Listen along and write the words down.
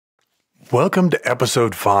Welcome to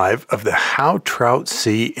episode 5 of the How Trout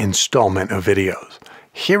See installment of videos.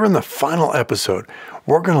 Here in the final episode,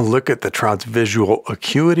 we're going to look at the trout's visual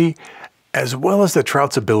acuity as well as the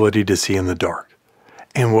trout's ability to see in the dark.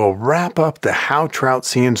 And we'll wrap up the How Trout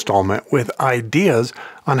See installment with ideas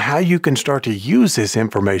on how you can start to use this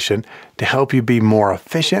information to help you be more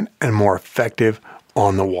efficient and more effective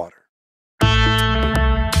on the water.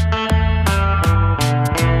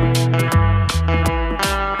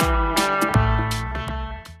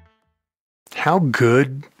 How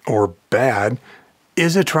good or bad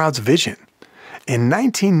is a trout's vision? In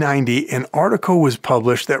 1990, an article was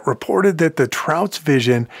published that reported that the trout's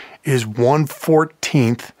vision is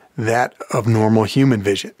 1/14 that of normal human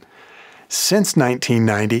vision. Since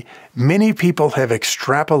 1990, many people have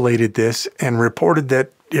extrapolated this and reported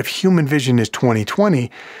that if human vision is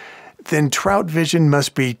 20/20, then trout vision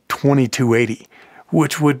must be 22/80,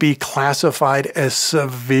 which would be classified as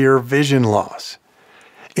severe vision loss.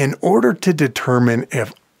 In order to determine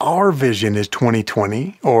if our vision is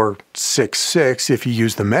 20/20 or 6/6 if you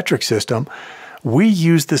use the metric system, we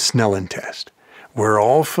use the Snellen test. We're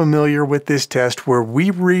all familiar with this test where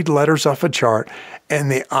we read letters off a chart and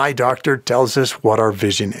the eye doctor tells us what our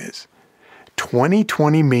vision is.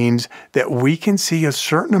 20/20 means that we can see a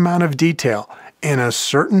certain amount of detail in a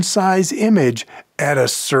certain size image at a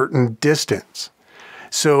certain distance.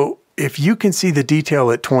 So if you can see the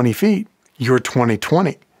detail at 20 feet, you're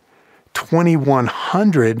 20/20.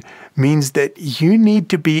 2100 means that you need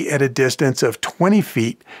to be at a distance of 20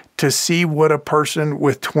 feet to see what a person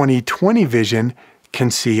with 20/20 vision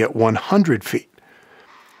can see at 100 feet.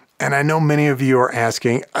 And I know many of you are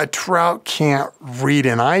asking, a trout can't read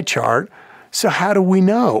an eye chart, so how do we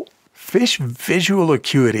know? Fish visual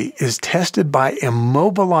acuity is tested by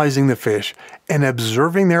immobilizing the fish and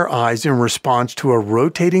observing their eyes in response to a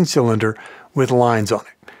rotating cylinder with lines on it.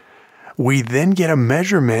 We then get a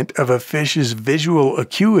measurement of a fish's visual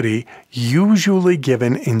acuity, usually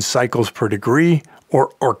given in cycles per degree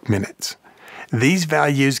or arc minutes. These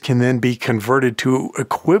values can then be converted to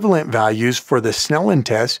equivalent values for the Snellen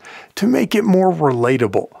test to make it more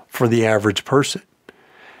relatable for the average person.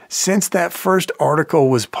 Since that first article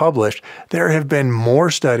was published, there have been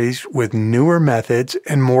more studies with newer methods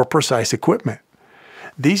and more precise equipment.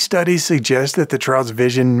 These studies suggest that the trout's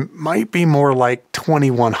vision might be more like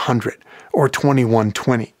 2100 or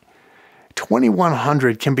 21/20.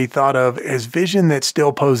 2100 can be thought of as vision that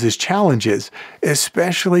still poses challenges,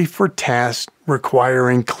 especially for tasks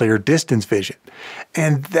requiring clear distance vision.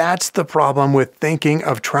 And that's the problem with thinking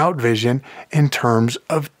of trout vision in terms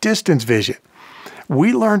of distance vision.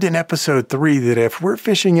 We learned in episode 3 that if we're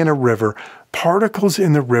fishing in a river, particles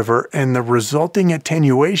in the river and the resulting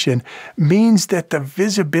attenuation means that the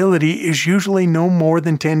visibility is usually no more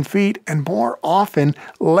than 10 feet and more often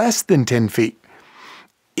less than 10 feet.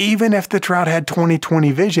 Even if the trout had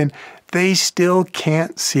 20/20 vision, they still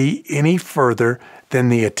can't see any further than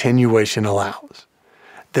the attenuation allows.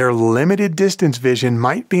 Their limited distance vision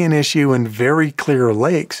might be an issue in very clear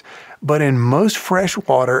lakes, but in most fresh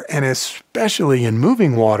water and especially in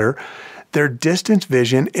moving water, their distance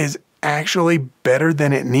vision is actually better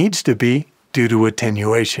than it needs to be due to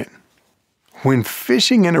attenuation. When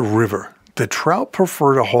fishing in a river, the trout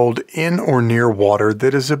prefer to hold in or near water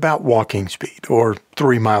that is about walking speed, or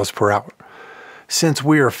 3 miles per hour. Since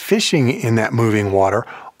we are fishing in that moving water,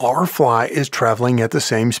 our fly is traveling at the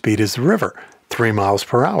same speed as the river, 3 miles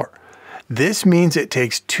per hour. This means it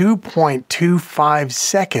takes 2.25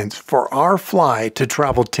 seconds for our fly to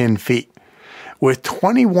travel 10 feet. With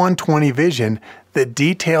 21/20 vision, the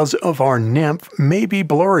details of our nymph may be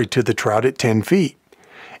blurry to the trout at 10 feet.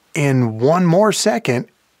 In one more second,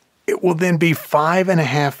 it will then be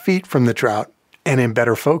 5.5 feet from the trout and in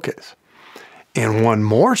better focus. In one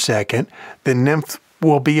more second, the nymph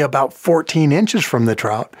will be about 14 inches from the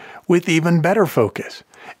trout with even better focus.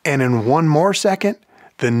 And in one more second,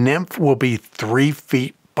 the nymph will be 3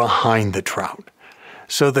 feet behind the trout.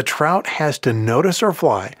 So the trout has to notice our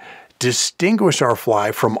fly, distinguish our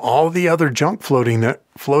fly from all the other junk floating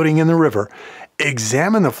in the river,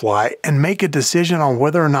 examine the fly, and make a decision on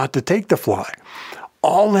whether or not to take the fly,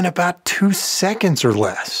 all in about 2 seconds or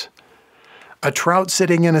less. A trout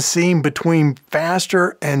sitting in a seam between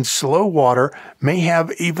faster and slow water may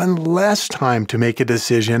have even less time to make a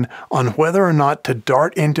decision on whether or not to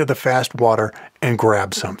dart into the fast water and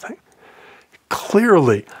grab something.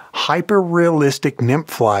 Clearly, hyper-realistic nymph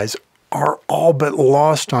flies are all but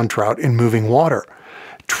lost on trout in moving water.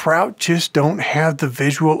 Trout just don't have the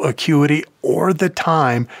visual acuity or the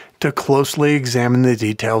time to closely examine the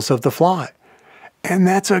details of the fly. And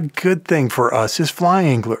that's a good thing for us as fly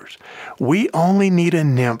anglers. We only need a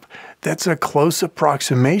nymph that's a close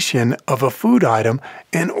approximation of a food item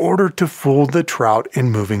in order to fool the trout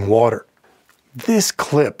in moving water. This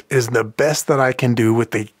clip is the best that I can do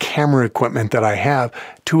with the camera equipment that I have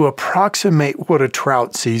to approximate what a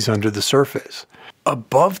trout sees under the surface.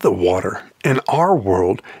 Above the water, in our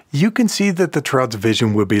world, you can see that the trout's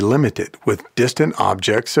vision would be limited, with distant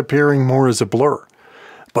objects appearing more as a blur.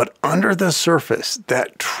 But under the surface,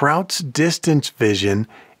 that trout's distance vision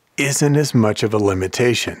isn't as much of a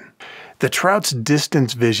limitation. The trout's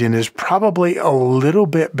distance vision is probably a little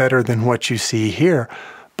bit better than what you see here,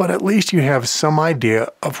 but at least you have some idea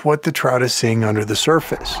of what the trout is seeing under the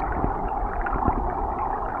surface.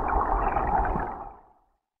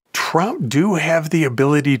 Trout do have the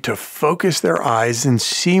ability to focus their eyes and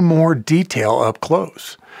see more detail up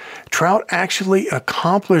close. Trout actually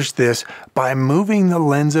accomplish this by moving the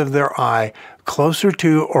lens of their eye closer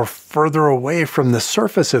to or further away from the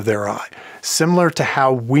surface of their eye, similar to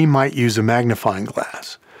how we might use a magnifying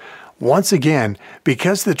glass. Once again,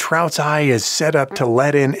 because the trout's eye is set up to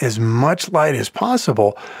let in as much light as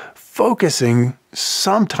possible, focusing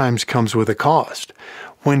sometimes comes with a cost.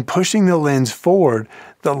 When pushing the lens forward,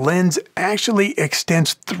 the lens actually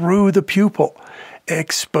extends through the pupil,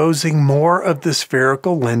 exposing more of the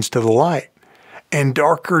spherical lens to the light. In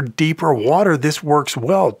darker, deeper water, this works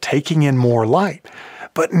well, taking in more light.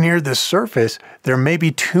 But near the surface, there may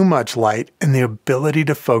be too much light and the ability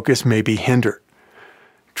to focus may be hindered.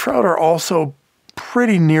 Trout are also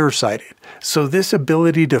pretty nearsighted, so this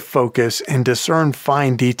ability to focus and discern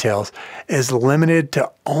fine details is limited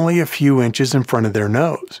to only a few inches in front of their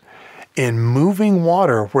nose. In moving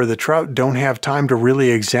water where the trout don't have time to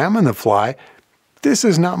really examine the fly, this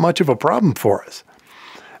is not much of a problem for us.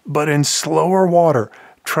 But in slower water,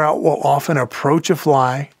 trout will often approach a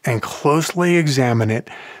fly and closely examine it,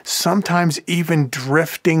 sometimes even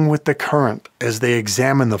drifting with the current as they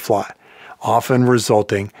examine the fly, often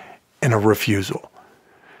resulting in a refusal.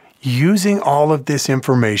 Using all of this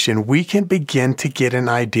information, we can begin to get an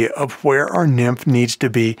idea of where our nymph needs to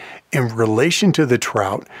be in relation to the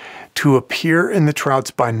trout to appear in the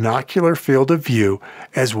trout's binocular field of view,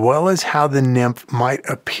 as well as how the nymph might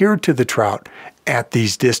appear to the trout at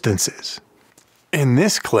these distances. In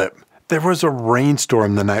this clip, there was a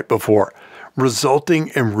rainstorm the night before,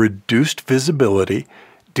 resulting in reduced visibility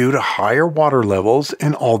due to higher water levels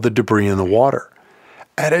and all the debris in the water.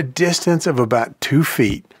 At a distance of about 2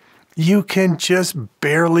 feet, you can just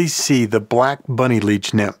barely see the black bunny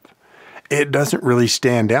leech nymph. It doesn't really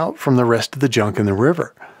stand out from the rest of the junk in the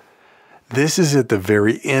river. This is at the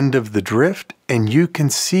very end of the drift, and you can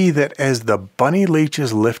see that as the bunny leech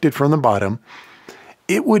is lifted from the bottom,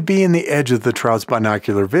 it would be in the edge of the trout's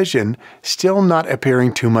binocular vision, still not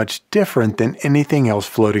appearing too much different than anything else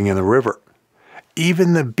floating in the river.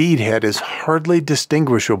 Even the beadhead is hardly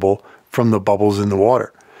distinguishable from the bubbles in the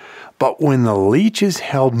water. But when the leech is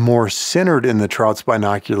held more centered in the trout's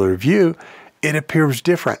binocular view, it appears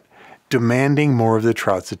different, demanding more of the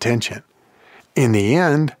trout's attention. In the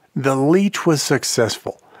end, the leech was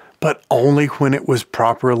successful, but only when it was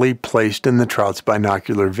properly placed in the trout's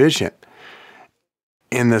binocular vision.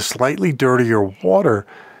 In the slightly dirtier water,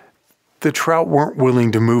 the trout weren't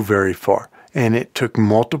willing to move very far, and it took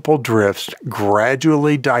multiple drifts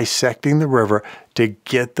gradually dissecting the river to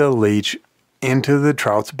get the leech into the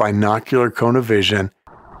trout's binocular cone of vision.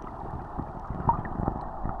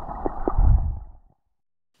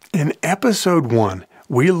 In episode 1,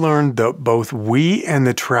 we learned that both we and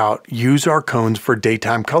the trout use our cones for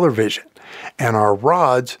daytime color vision and our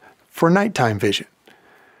rods for nighttime vision.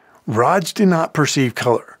 Rods do not perceive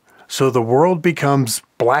color, so the world becomes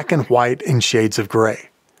black and white in shades of gray.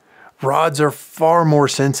 Rods are far more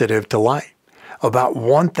sensitive to light, about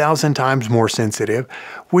 1,000 times more sensitive,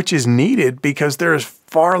 which is needed because there is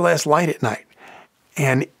far less light at night,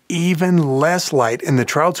 and even less light in the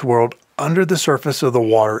trout's world under the surface of the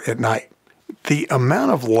water at night. The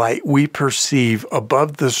amount of light we perceive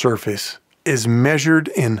above the surface is measured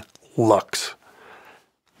in lux.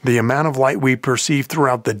 The amount of light we perceive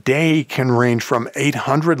throughout the day can range from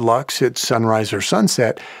 800 lux at sunrise or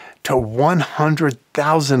sunset to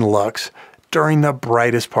 100,000 lux during the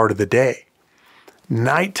brightest part of the day.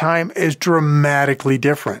 Nighttime is dramatically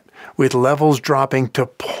different, with levels dropping to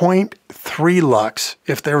 0.3 lux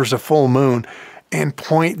if there is a full moon and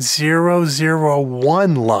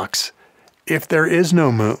 0.001 lux if there is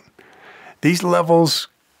no moon. These levels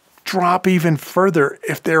drop even further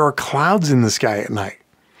if there are clouds in the sky at night.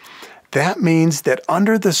 That means that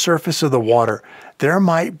under the surface of the water, there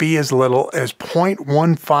might be as little as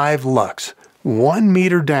 0.15 lux, 1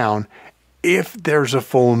 meter down, if there's a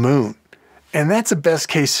full moon. And that's a best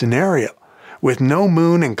case scenario. With no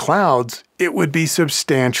moon and clouds, it would be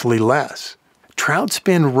substantially less. Trout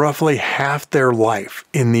spend roughly half their life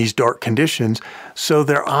in these dark conditions, so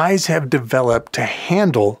their eyes have developed to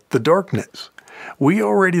handle the darkness. We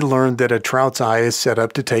already learned that a trout's eye is set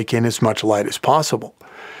up to take in as much light as possible.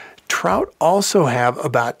 Trout also have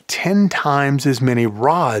about 10 times as many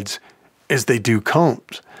rods as they do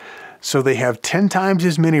cones. So they have 10 times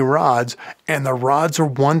as many rods, and the rods are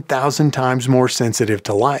 1,000 times more sensitive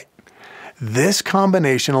to light. This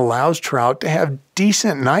combination allows trout to have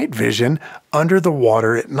decent night vision under the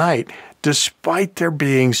water at night, despite there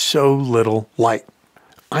being so little light.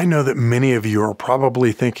 I know that many of you are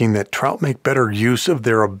probably thinking that trout make better use of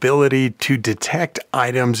their ability to detect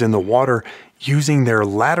items in the water using their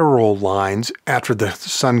lateral lines after the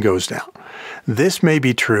sun goes down. This may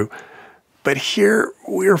be true, but here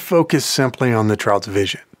we're focused simply on the trout's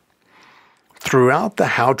vision. Throughout the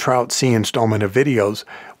How Trout See installment of videos,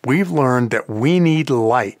 we've learned that we need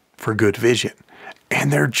light for good vision,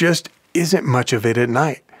 and there just isn't much of it at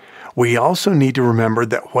night. We also need to remember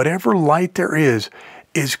that whatever light there is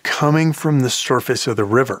coming from the surface of the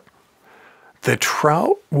river. The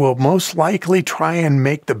trout will most likely try and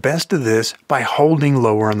make the best of this by holding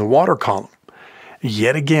lower in the water column.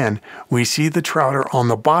 Yet again, we see the trout are on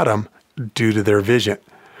the bottom due to their vision.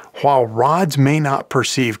 While rods may not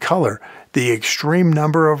perceive color, the extreme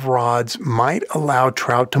number of rods might allow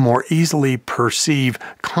trout to more easily perceive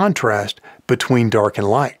contrast between dark and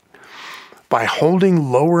light. By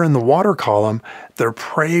holding lower in the water column, their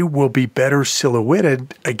prey will be better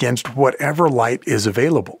silhouetted against whatever light is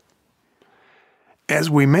available. As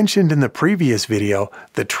we mentioned in the previous video,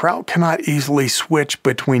 the trout cannot easily switch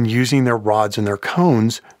between using their rods and their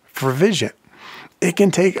cones for vision. It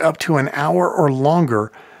can take up to an hour or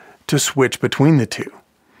longer to switch between the two.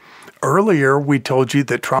 Earlier, we told you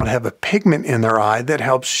that trout have a pigment in their eye that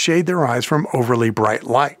helps shade their eyes from overly bright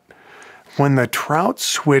light. When the trout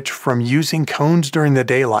switch from using cones during the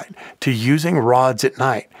daylight to using rods at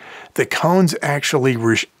night, the cones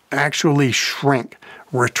actually shrink,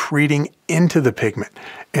 retreating into the pigment,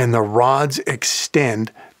 and the rods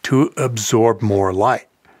extend to absorb more light.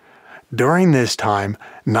 During this time,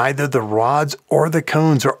 neither the rods or the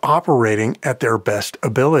cones are operating at their best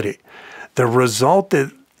ability. The result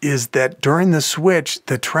is that during the switch,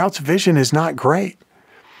 the trout's vision is not great.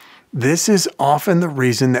 This is often the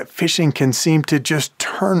reason that fishing can seem to just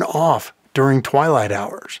turn off during twilight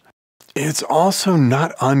hours. It's also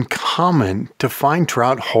not uncommon to find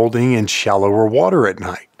trout holding in shallower water at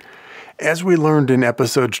night. As we learned in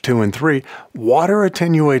episodes 2 and 3, water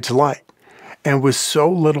attenuates light, and with so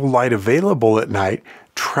little light available at night,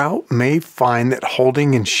 trout may find that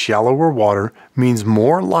holding in shallower water means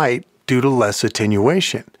more light due to less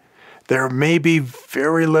attenuation. There may be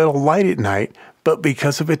very little light at night, but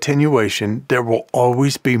because of attenuation, there will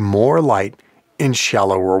always be more light in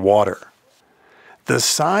shallower water. The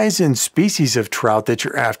size and species of trout that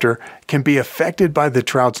you're after can be affected by the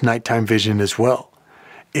trout's nighttime vision as well.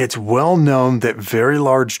 It's well known that very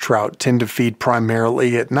large trout tend to feed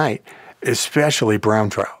primarily at night, especially brown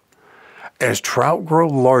trout. As trout grow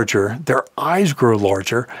larger, their eyes grow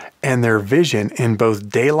larger, and their vision in both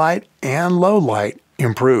daylight and low light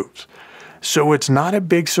improves. So it's not a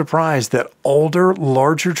big surprise that older,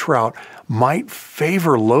 larger trout might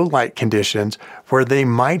favor low light conditions where they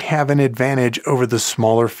might have an advantage over the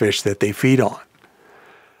smaller fish that they feed on.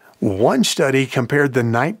 One study compared the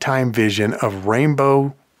nighttime vision of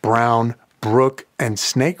rainbow, brown, brook, and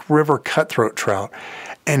Snake River cutthroat trout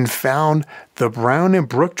and found the brown and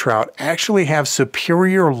brook trout actually have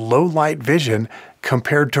superior low light vision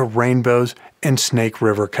compared to rainbows and Snake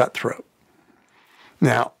River cutthroat.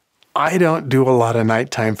 Now, I don't do a lot of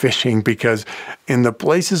nighttime fishing because in the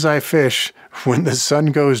places I fish, when the sun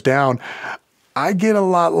goes down, I get a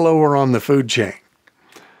lot lower on the food chain.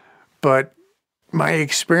 But my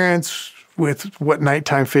experience with what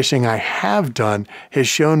nighttime fishing I have done has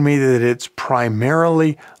shown me that it's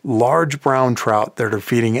primarily large brown trout that are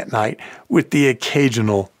feeding at night with the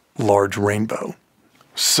occasional large rainbow.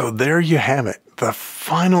 So there you have it, the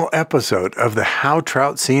final episode of the How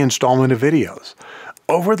Trout See installment of videos.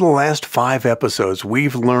 Over the last 5 episodes,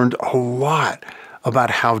 we've learned a lot about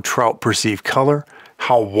how trout perceive color,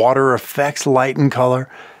 how water affects light and color,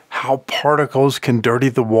 how particles can dirty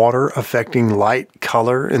the water, affecting light,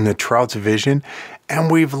 color, and the trout's vision,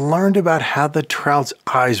 and we've learned about how the trout's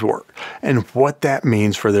eyes work and what that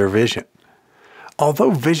means for their vision.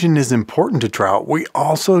 Although vision is important to trout, we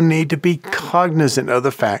also need to be cognizant of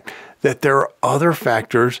the fact that there are other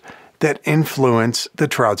factors that influence the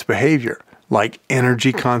trout's behavior, like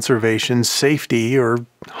energy conservation, safety, or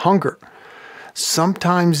hunger.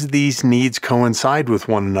 Sometimes these needs coincide with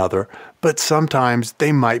one another, but sometimes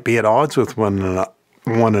they might be at odds with one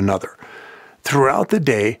another. Throughout the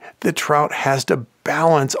day, the trout has to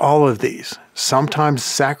balance all of these, sometimes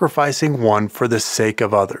sacrificing one for the sake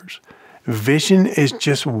of others. Vision is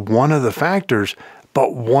just one of the factors,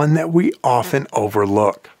 but one that we often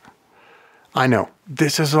overlook. I know,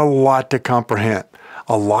 this is a lot to comprehend,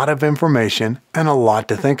 a lot of information, and a lot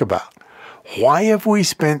to think about. Why have we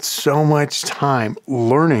spent so much time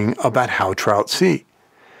learning about how trout see?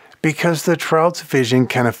 Because the trout's vision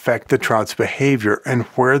can affect the trout's behavior and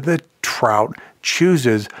where the trout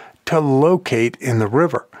chooses to locate in the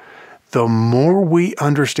river. The more we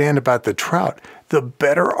understand about the trout, the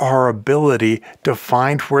better our ability to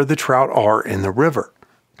find where the trout are in the river.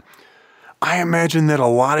 I imagine that a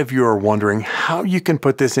lot of you are wondering how you can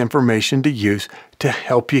put this information to use to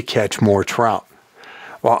help you catch more trout.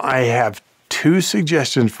 Well, I have 2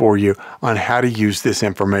 suggestions for you on how to use this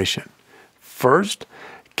information. First,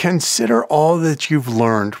 consider all that you've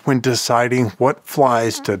learned when deciding what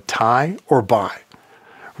flies to tie or buy.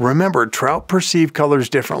 Remember, trout perceive colors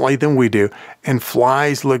differently than we do, and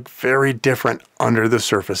flies look very different under the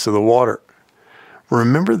surface of the water.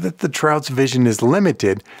 Remember that the trout's vision is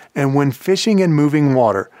limited, and when fishing in moving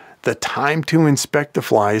water, the time to inspect the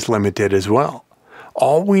fly is limited as well.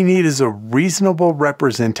 All we need is a reasonable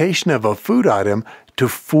representation of a food item to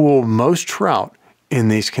fool most trout in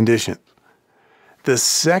these conditions. The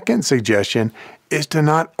second suggestion is to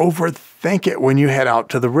not overthink it when you head out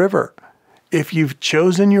to the river. If you've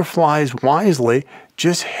chosen your flies wisely,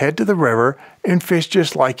 just head to the river and fish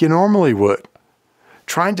just like you normally would.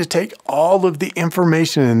 Trying to take all of the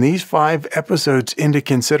information in these 5 episodes into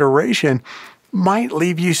consideration might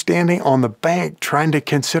leave you standing on the bank trying to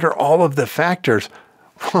consider all of the factors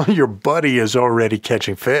while your buddy is already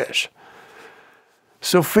catching fish.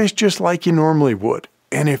 So fish just like you normally would.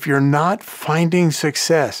 And if you're not finding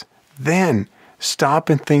success, then stop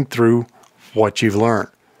and think through what you've learned.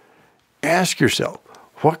 Ask yourself,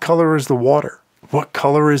 what color is the water? What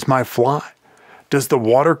color is my fly? Does the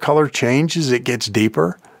water color change as it gets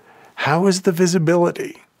deeper? How is the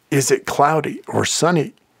visibility? Is it cloudy or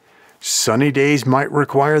sunny? Sunny days might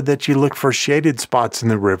require that you look for shaded spots in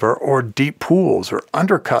the river or deep pools or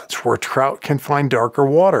undercuts where trout can find darker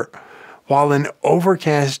water, while an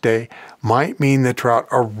overcast day might mean the trout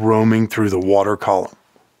are roaming through the water column.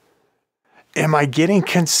 Am I getting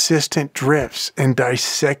consistent drifts and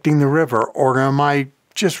dissecting the river, or am I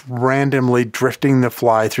just randomly drifting the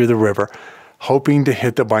fly through the river, hoping to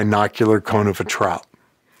hit the binocular cone of a trout?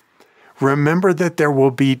 Remember that there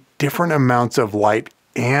will be different amounts of light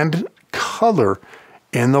and color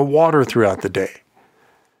in the water throughout the day.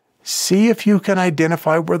 See if you can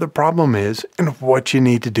identify where the problem is and what you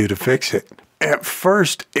need to do to fix it. At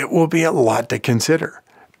first, it will be a lot to consider.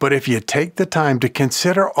 But if you take the time to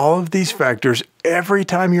consider all of these factors every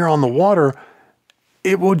time you're on the water,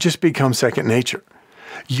 it will just become second nature.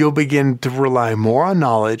 You'll begin to rely more on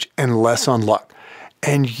knowledge and less on luck,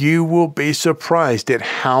 and you will be surprised at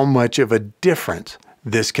how much of a difference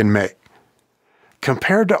this can make.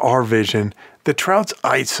 Compared to our vision, the trout's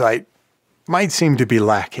eyesight might seem to be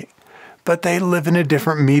lacking, but they live in a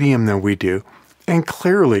different medium than we do, and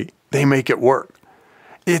clearly they make it work.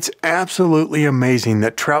 It's absolutely amazing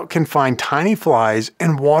that trout can find tiny flies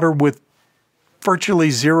in water with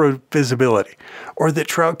virtually zero visibility, or that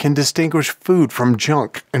trout can distinguish food from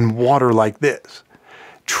junk in water like this.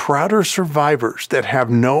 Trout are survivors that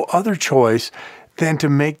have no other choice than to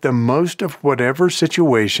make the most of whatever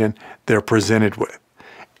situation they're presented with.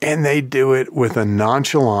 And they do it with a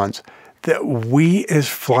nonchalance that we as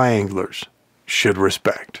fly anglers should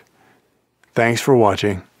respect. Thanks for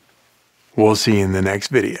watching. We'll see you in the next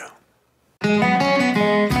video.